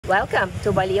Welcome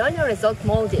to Baglioni Resort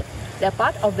Maldives. They're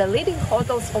part of the leading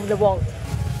hotels of the world.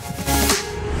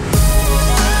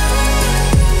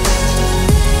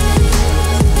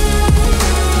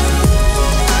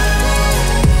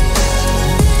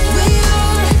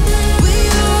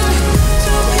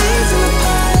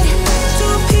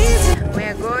 We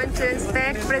are going to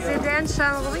inspect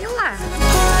presidential villa.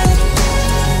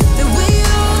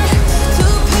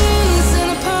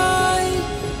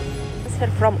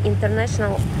 From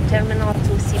international terminal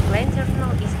to seaplane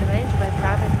terminal is arranged by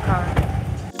private car.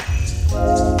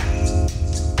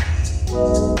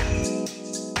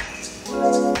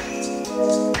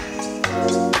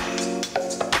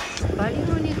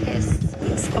 Baglioni has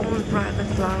its own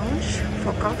private lounge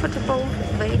for comfortable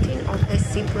waiting on a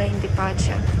seaplane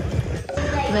departure.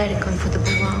 Very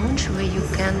comfortable lounge where you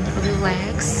can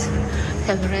relax,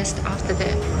 have rest after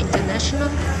the international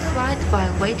flight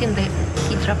while waiting the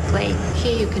plane.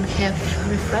 Here you can have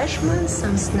refreshments,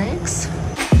 some snacks.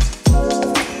 We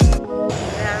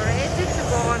are ready to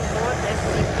go on board the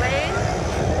seaplane.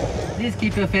 Please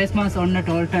keep your face mask on at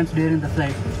all times during the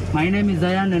flight. My name is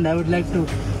Zayan and I would like to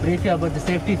brief you about the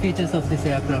safety features of this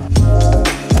aircraft.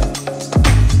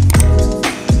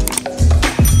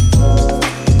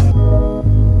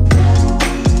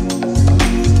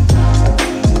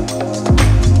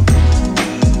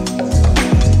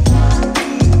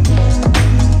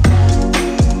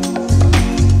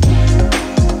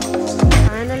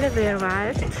 We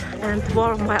arrived and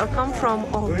warm welcome from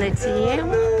all the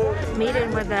team,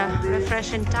 meeting with the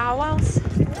refreshing towels.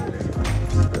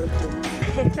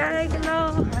 Hi,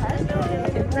 hello.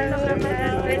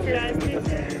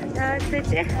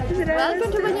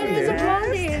 Welcome to Baglioni Resort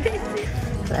Maldives.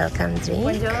 Welcome, drink.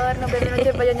 Buongiorno, benvenuti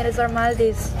a Baglioni Resort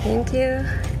Maldives. Thank you.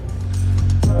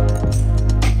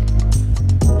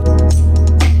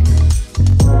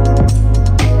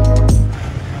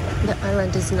 The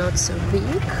island is not so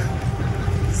big,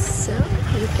 so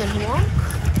you can walk,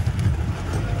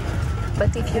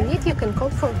 but if you need you can call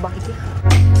for buggy.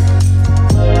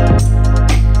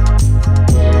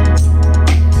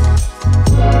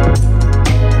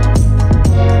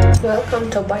 Welcome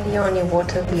to Baglioni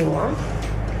Water Villa.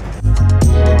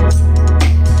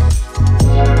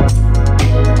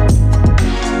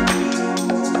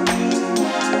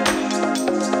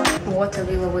 Water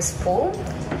villa with pool.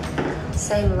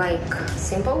 Same like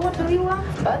simple water villa,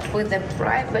 but with a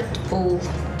private pool,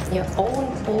 your own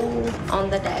pool on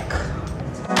the deck.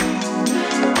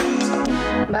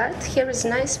 But here is a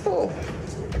nice pool,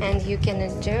 and you can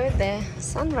enjoy the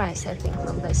sunrise, I think,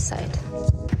 from this side.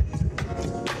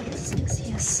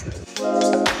 Yes.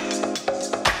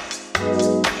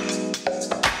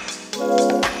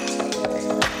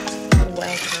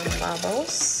 Welcome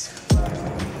bubbles.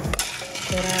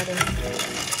 There are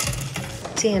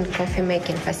tea and coffee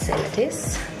making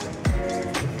facilities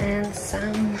and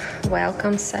some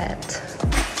welcome set.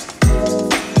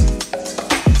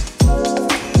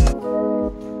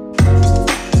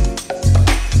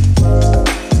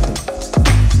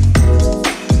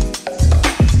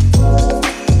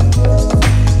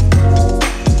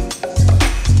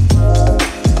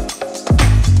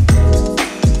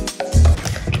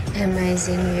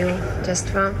 Amazing view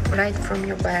just right from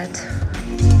your bed.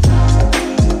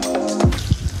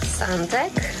 Sun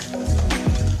deck.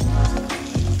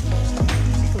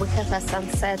 We have a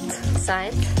sunset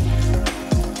side.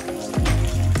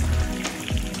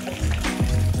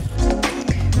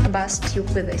 Bus tube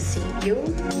with a sea view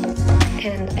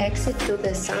and exit to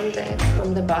the sun deck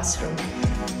from the bathroom.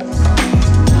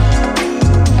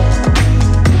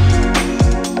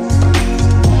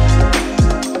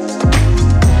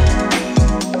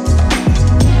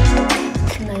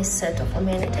 Nice set of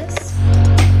amenities.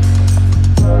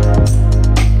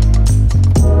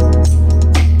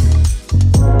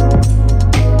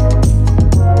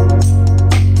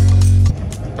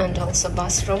 And also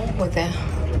bathroom with a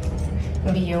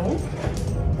view.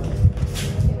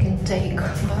 You can take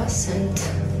bus and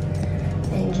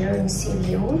enjoy sea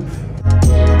view.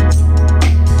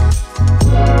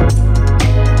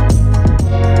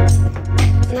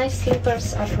 Nice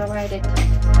slippers are provided.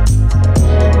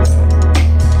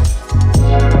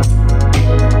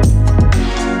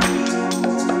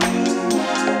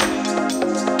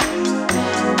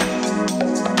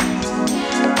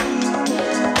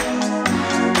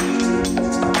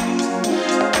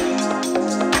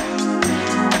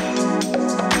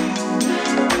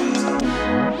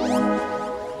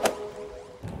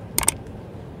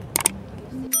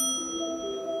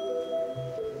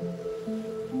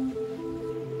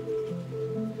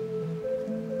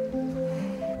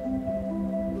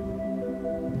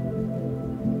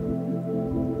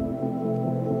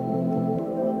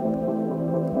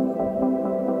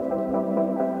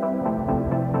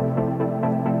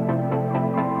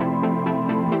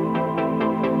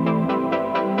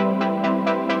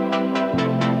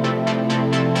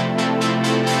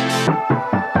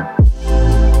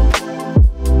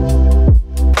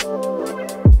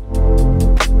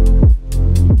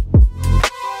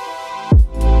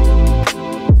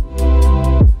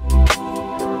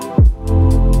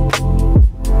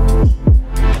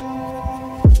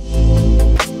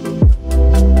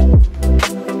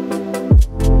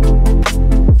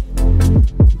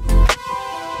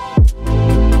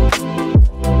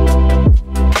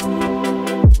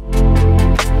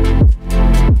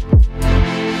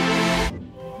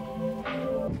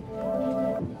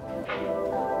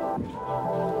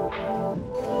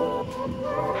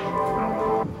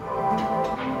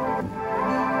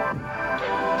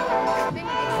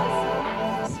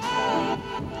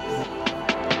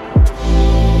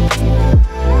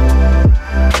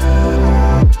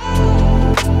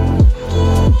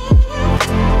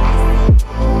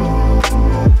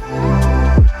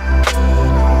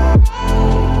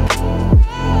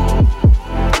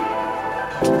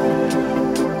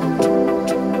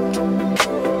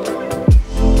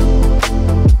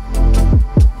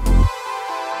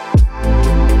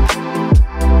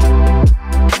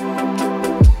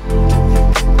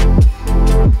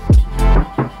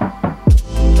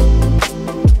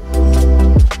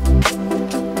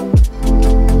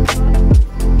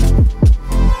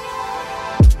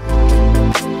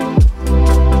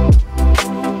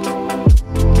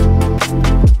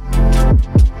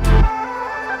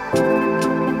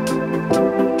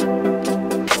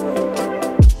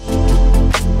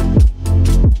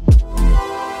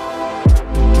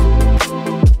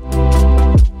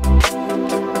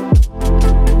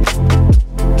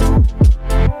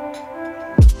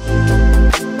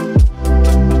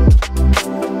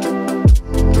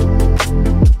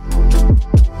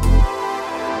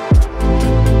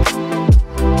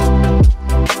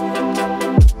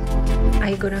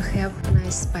 Gonna have a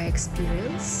nice spa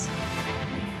experience.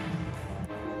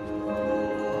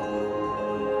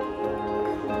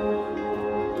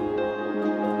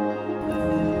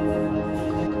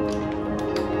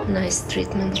 Nice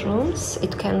treatment rooms.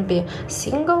 It can be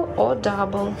single or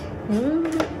double.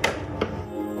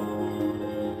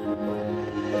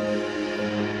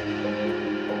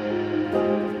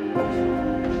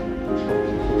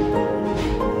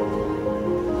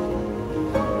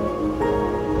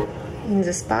 In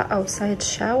the spa, outside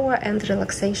shower and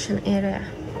relaxation area.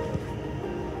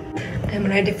 I'm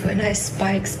ready for a nice spa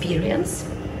experience.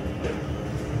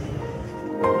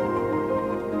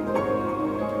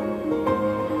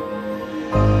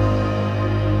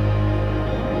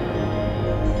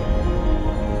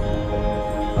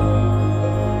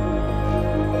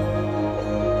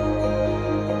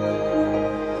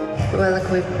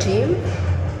 Well-equipped gym.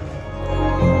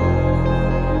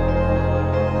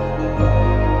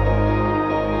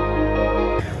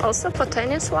 Also for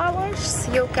tennis lovers,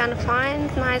 you can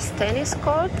find nice tennis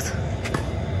court.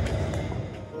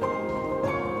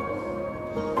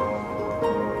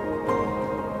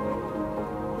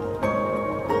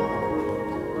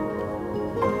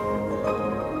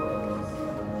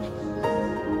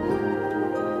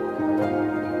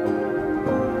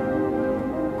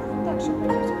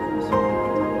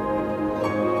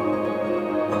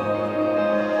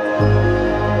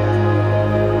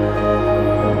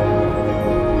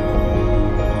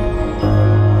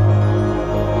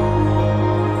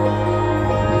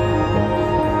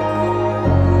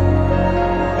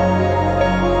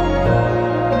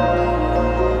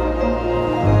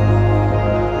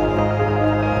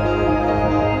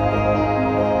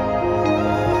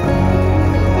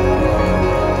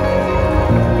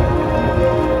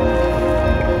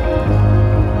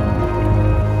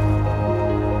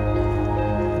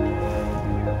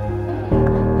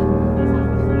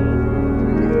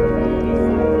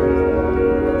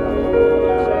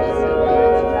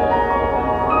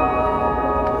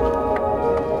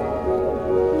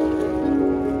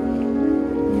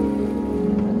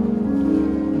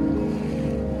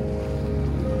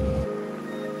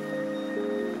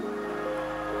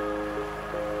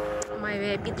 My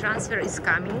VIP transfer is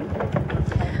coming.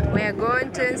 We are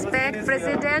going to inspect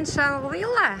presidential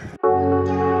villa.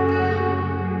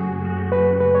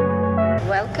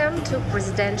 Welcome to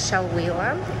presidential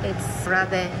villa. It's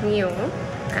rather new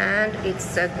and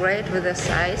it's great with the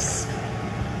size.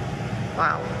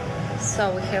 Wow.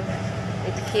 So we have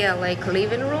it here like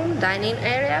living room, dining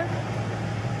area.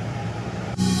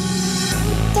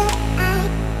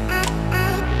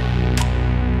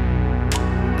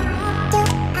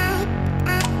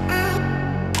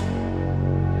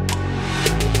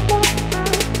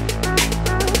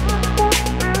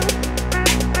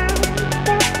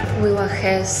 Villa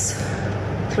has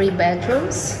 3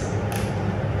 bedrooms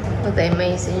with an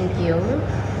amazing view.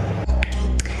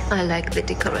 I like the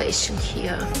decoration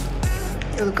here.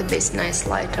 Look at these nice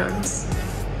lanterns.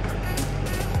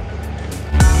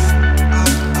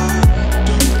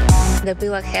 The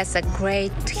villa has a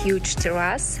great huge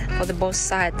terrace for the both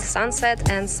sides,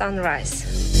 sunset and sunrise.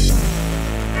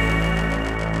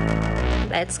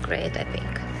 That's great, I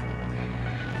think.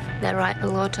 There are a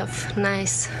lot of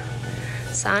nice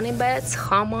sunny beds,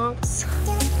 hammocks.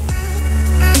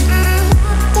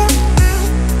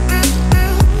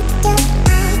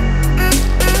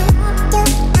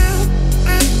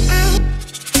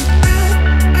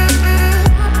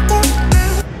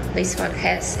 This one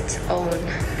has its own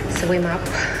swim-up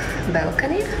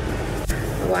balcony,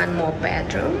 one more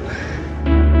bedroom.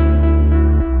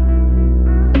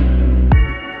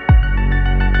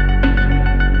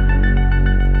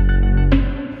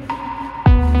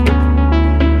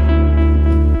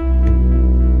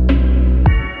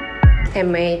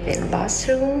 Amazing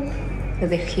bathroom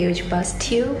with a huge bath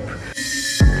tube.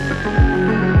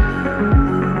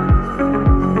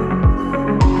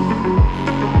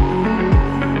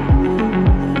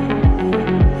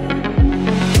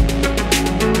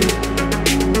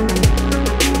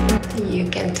 You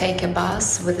can take a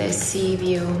bath with a sea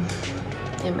view.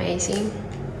 Amazing.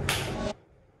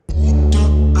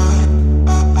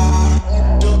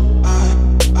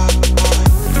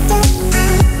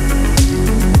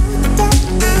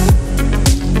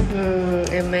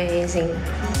 Amazing.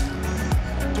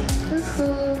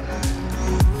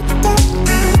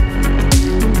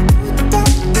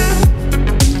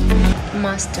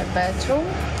 Master bedroom,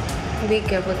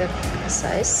 bigger with a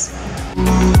size.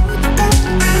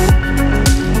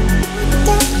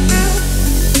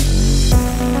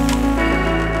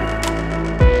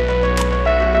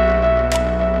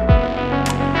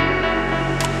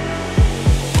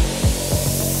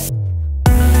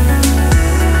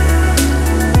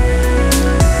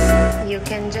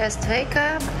 Just wake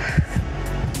up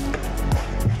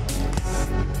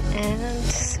and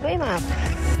swim up.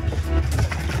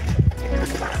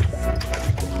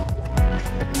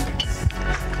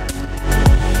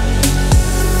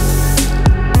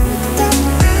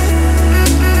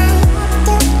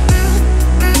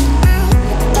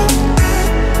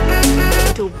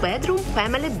 Two-bedroom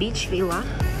family beach villa.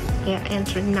 We are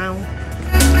entering now.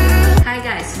 Hi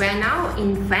guys, we are now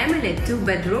in family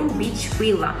 2-bedroom beach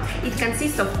villa. It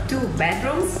consists of 2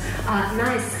 bedrooms, a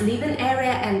nice living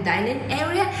area and dining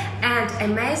area,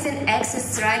 and amazing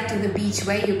access right to the beach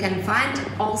where you can find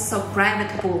also private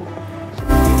pool.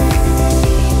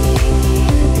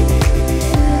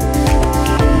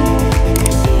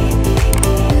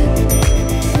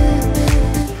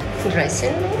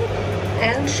 Dressing room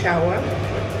and shower.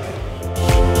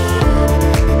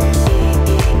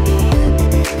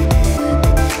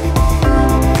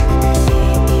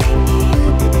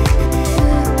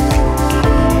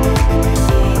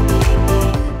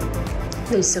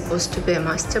 This is supposed to be a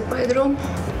master bedroom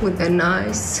with a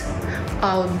nice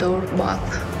outdoor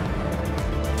bath.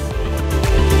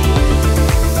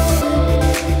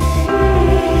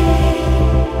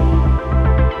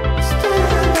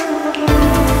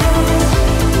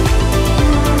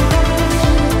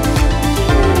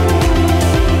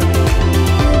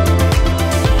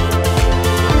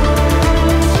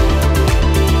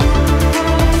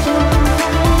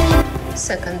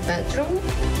 Second bedroom,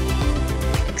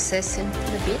 accessing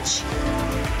the beach.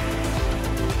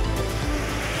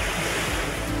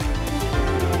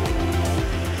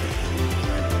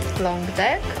 Long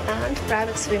deck and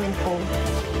private swimming pool.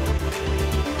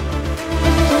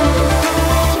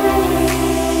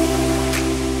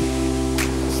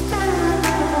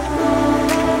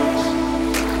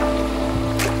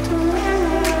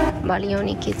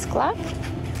 Baglioni Kids Club,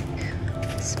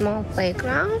 small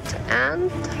playground and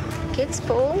kids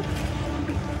pool.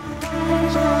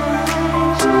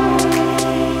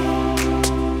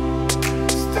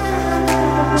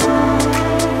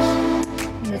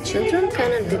 The children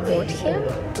cannot be bought here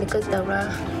because there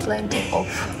are plenty of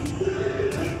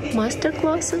master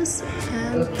classes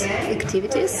and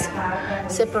activities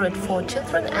separate for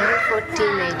children and for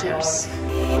teenagers.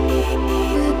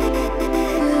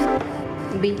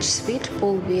 Beach suite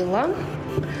pool villa,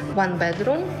 1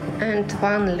 bedroom and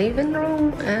 1 living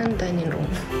room and dining room.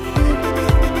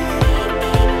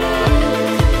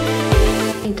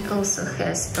 It also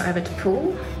has private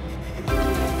pool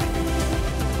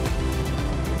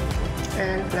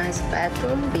and nice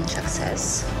bathroom, beach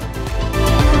access.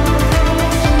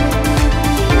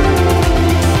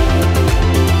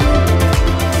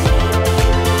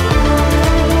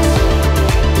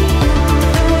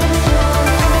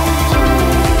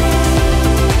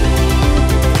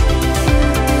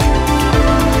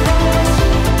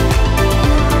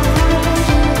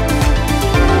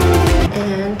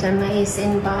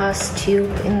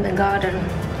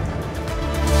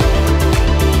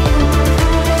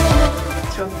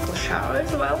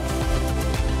 as well.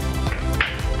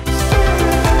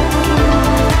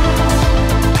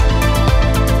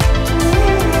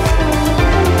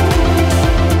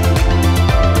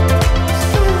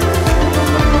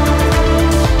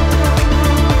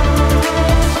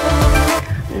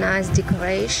 Nice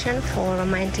decoration for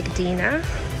romantic dinner.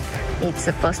 It's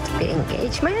supposed to be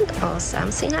engagement or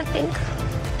something, I think.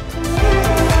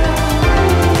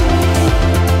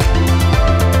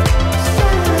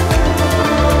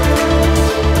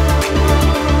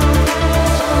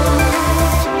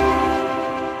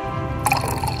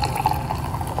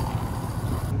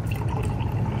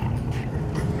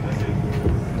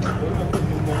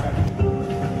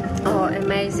 Oh,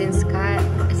 amazing skies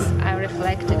are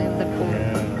reflected in the pool.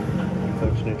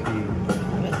 Unfortunately,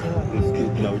 it's too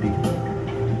cloudy.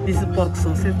 This is pork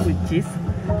sausage with cheese,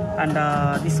 and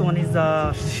this one is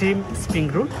the shrimp spring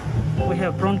roll. We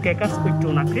have prawn crackers with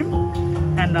tuna cream,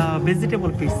 and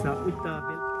vegetable pizza with the.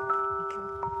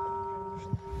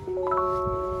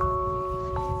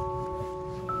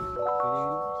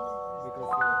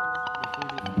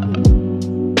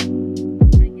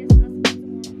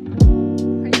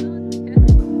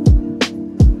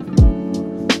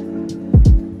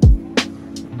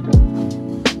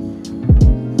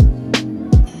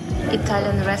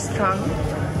 Italian restaurant.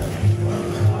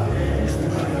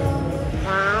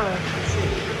 Wow,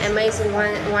 amazing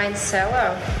wine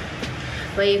cellar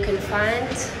where you can find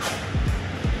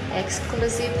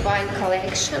exclusive wine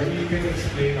collection.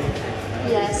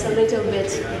 Yes, a little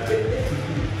bit.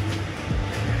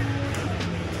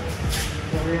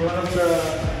 One of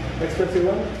the expensive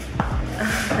one?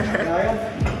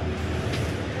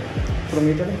 From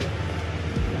Italy?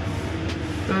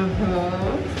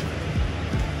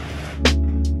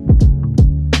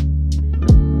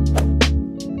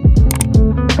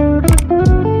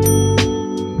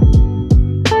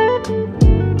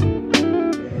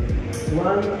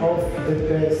 One of the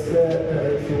best,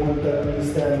 if you want to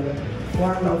understand,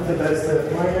 one of the best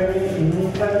winery in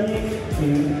Italy,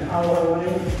 in our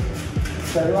wine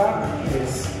cellar,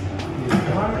 is this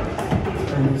one,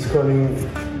 and it's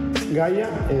called Gaia,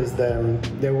 is the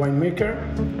winemaker,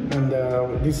 and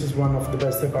this is one of the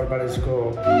best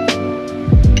Barbaresco.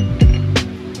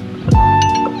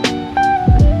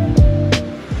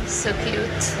 So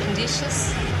cute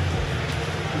dishes.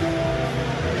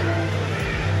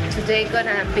 Today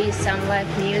gonna be some live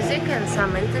music and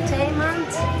some entertainment,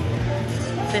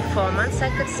 performance I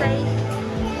could say.